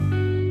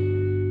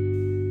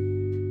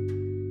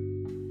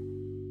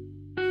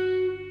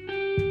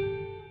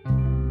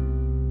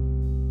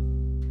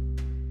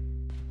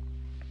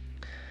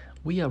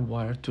We are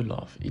wired to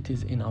love. It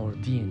is in our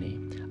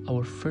DNA.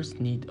 Our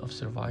first need of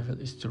survival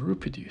is to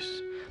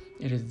reproduce.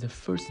 It is the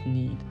first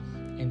need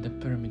in the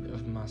pyramid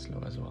of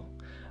Maslow as well,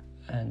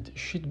 and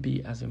should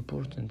be as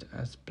important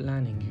as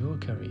planning your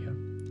career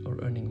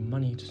or earning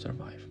money to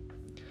survive.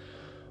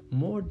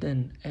 More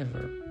than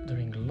ever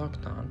during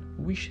lockdown,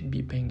 we should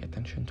be paying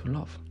attention to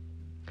love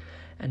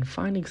and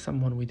finding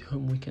someone with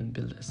whom we can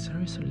build a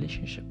serious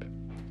relationship.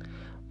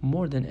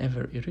 More than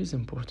ever, it is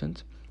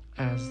important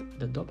as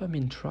the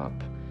dopamine trap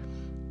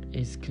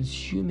is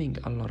consuming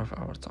a lot of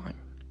our time,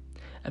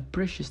 a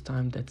precious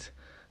time that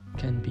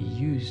can be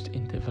used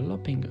in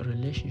developing a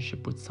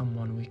relationship with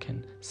someone we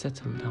can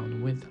settle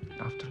down with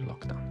after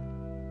lockdown.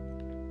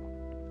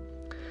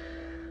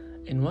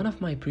 In one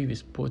of my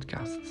previous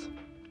podcasts,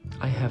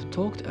 I have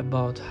talked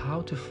about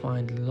how to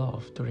find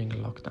love during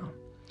lockdown.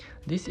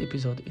 This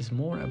episode is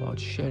more about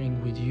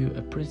sharing with you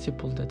a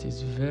principle that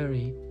is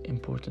very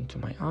important to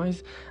my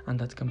eyes and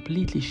that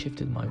completely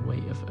shifted my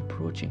way of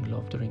approaching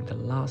love during the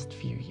last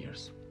few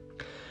years.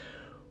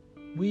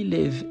 We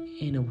live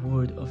in a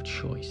world of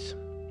choice.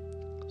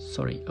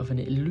 Of an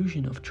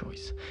illusion of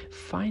choice.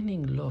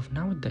 Finding love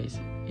nowadays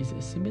is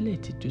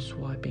assimilated to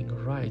swiping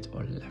right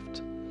or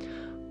left,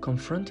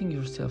 confronting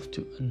yourself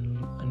to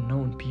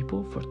unknown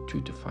people for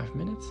 2 to 5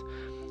 minutes,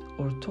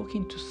 or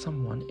talking to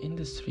someone in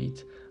the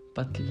street,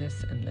 but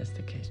less and less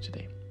the case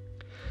today.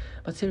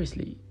 But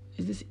seriously,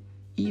 is this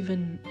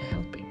even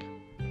helping?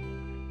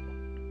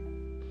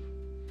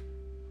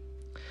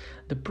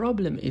 The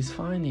problem is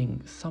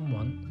finding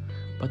someone,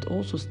 but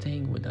also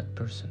staying with that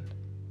person.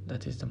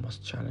 That is the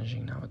most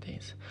challenging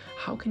nowadays.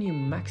 How can you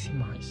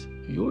maximize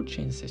your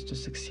chances to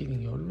succeed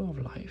in your love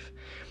life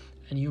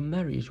and your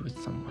marriage with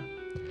someone?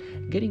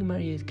 Getting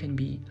married can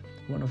be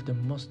one of the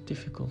most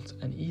difficult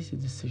and easy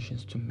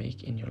decisions to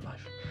make in your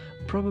life.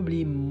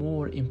 Probably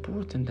more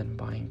important than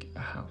buying a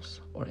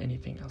house or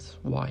anything else.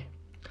 Why?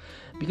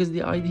 Because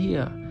the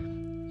idea,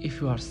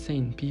 if you are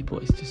sane people,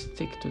 is to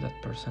stick to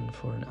that person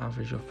for an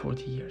average of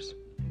 40 years.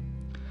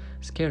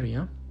 Scary,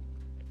 huh?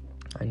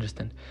 I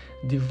understand.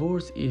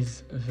 Divorce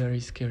is very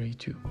scary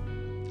too,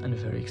 and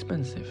very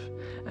expensive,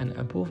 and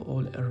above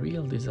all, a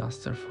real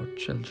disaster for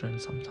children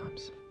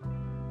sometimes.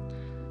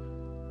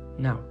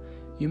 Now,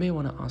 you may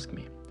want to ask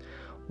me,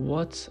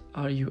 what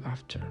are you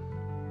after?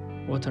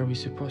 What are we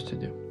supposed to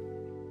do?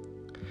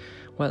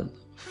 Well,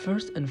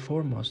 first and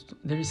foremost,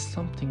 there is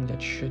something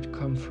that should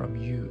come from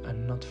you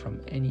and not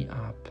from any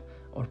app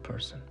or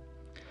person.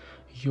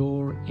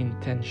 Your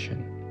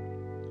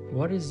intention.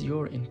 What is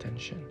your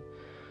intention?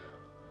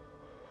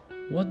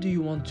 What do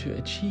you want to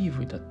achieve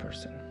with that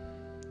person?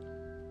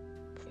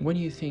 When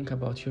you think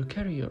about your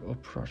career or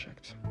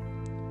project,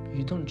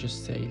 you don't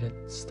just say,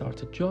 let's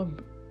start a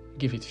job,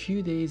 give it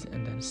few days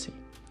and then see.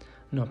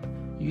 No,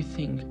 you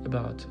think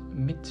about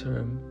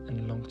mid-term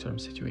and long-term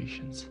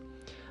situations,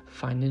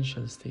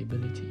 financial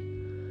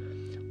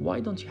stability. Why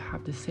don't you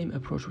have the same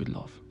approach with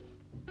love?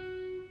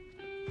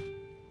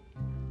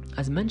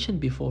 As mentioned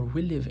before,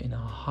 we live in a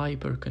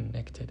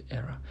hyper-connected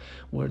era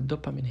where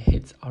dopamine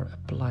hits are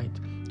applied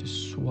to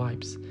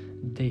swipes,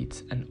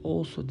 dates, and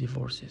also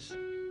divorces.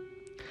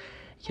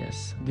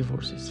 Yes,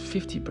 divorces.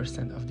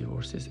 50% of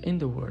divorces in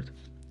the world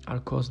are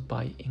caused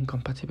by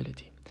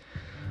incompatibility.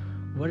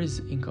 What is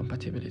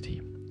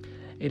incompatibility?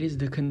 It is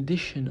the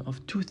condition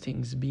of two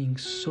things being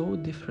so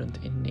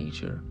different in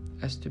nature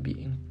as to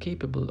be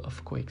incapable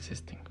of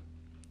coexisting.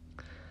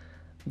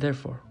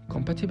 Therefore,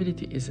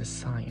 compatibility is a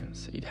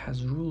science. It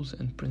has rules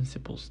and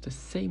principles the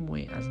same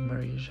way as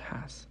marriage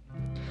has.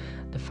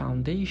 The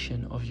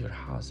foundation of your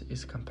house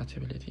is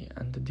compatibility,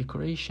 and the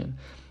decoration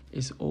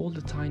is all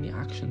the tiny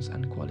actions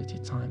and quality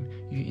time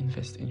you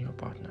invest in your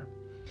partner.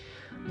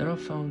 There are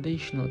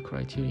foundational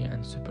criteria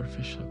and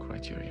superficial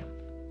criteria.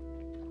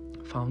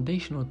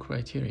 Foundational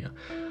criteria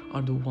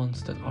are the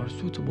ones that are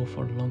suitable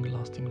for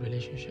long-lasting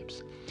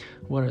relationships,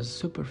 whereas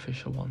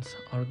superficial ones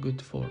are good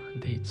for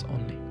dates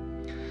only.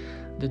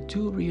 The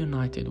two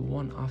reunited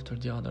one after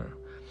the other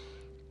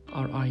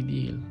are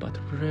ideal but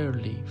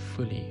rarely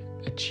fully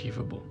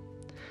achievable,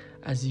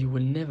 as you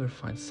will never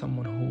find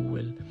someone who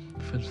will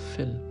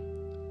fulfill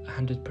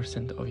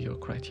 100% of your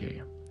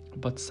criteria,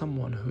 but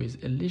someone who is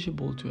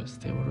eligible to a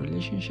stable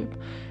relationship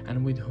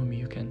and with whom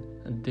you can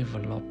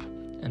develop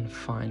and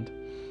find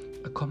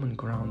a common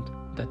ground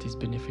that is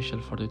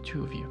beneficial for the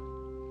two of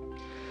you.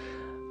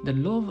 The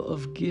love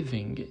of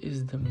giving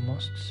is the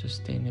most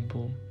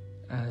sustainable,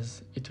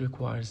 as it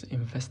requires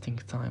investing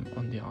time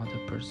on the other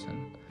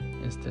person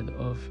instead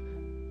of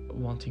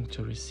wanting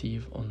to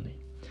receive only.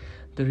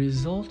 The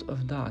result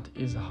of that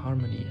is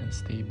harmony and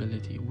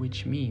stability,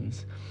 which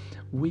means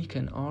we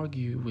can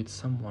argue with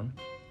someone,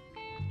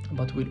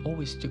 but we'll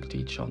always stick to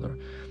each other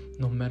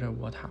no matter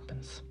what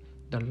happens.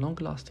 The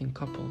long-lasting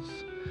couples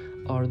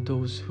are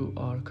those who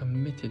are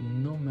committed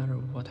no matter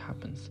what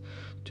happens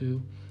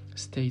to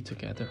stay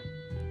together.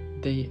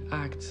 They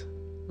act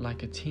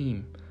like a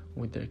team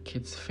with their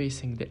kids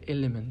facing the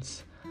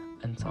elements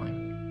and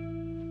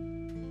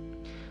time.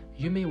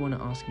 You may want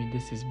to ask me,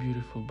 this is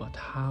beautiful, but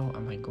how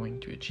am I going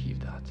to achieve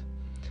that?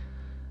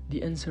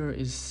 The answer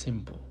is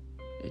simple.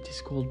 It is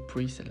called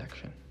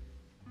pre-selection.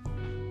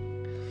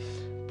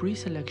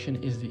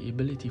 Pre-selection is the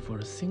ability for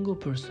a single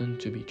person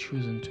to be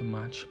chosen to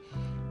match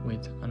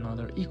with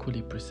another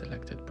equally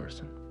pre-selected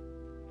person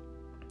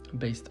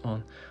based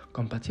on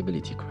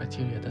compatibility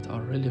criteria that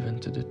are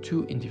relevant to the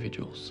two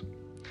individuals.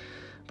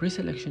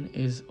 Pre-selection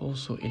is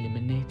also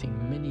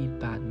eliminating many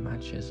bad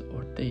matches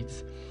or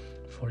dates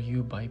for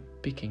you by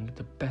picking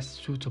the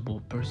best suitable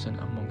person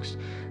amongst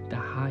the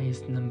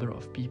highest number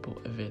of people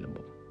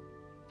available,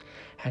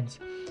 hence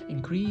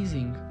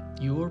increasing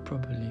your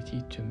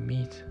probability to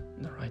meet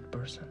the right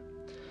person.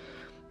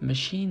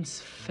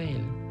 Machines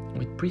fail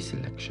with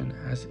pre-selection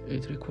as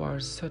it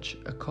requires such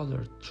a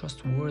colored,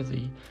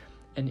 trustworthy,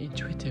 and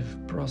intuitive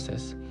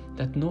process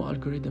that no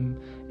algorithm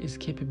is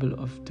capable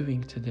of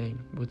doing today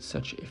with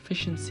such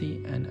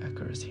efficiency and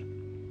accuracy.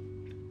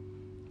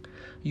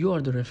 You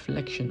are the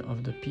reflection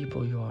of the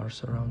people you are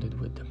surrounded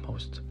with the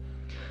most.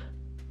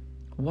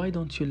 Why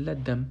don't you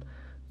let them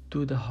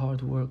do the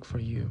hard work for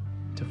you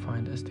to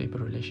find a stable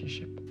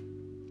relationship?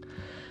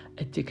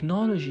 A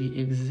technology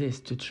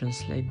exists to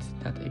translate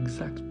that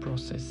exact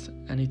process,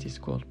 and it is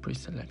called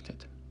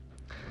pre-selected.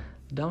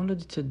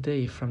 Download it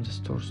today from the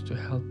stores to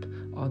help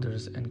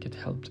others and get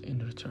helped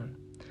in return.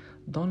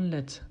 Don't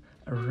let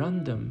a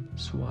random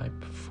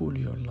swipe fool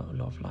your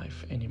love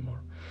life anymore.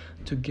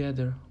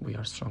 Together we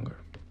are stronger.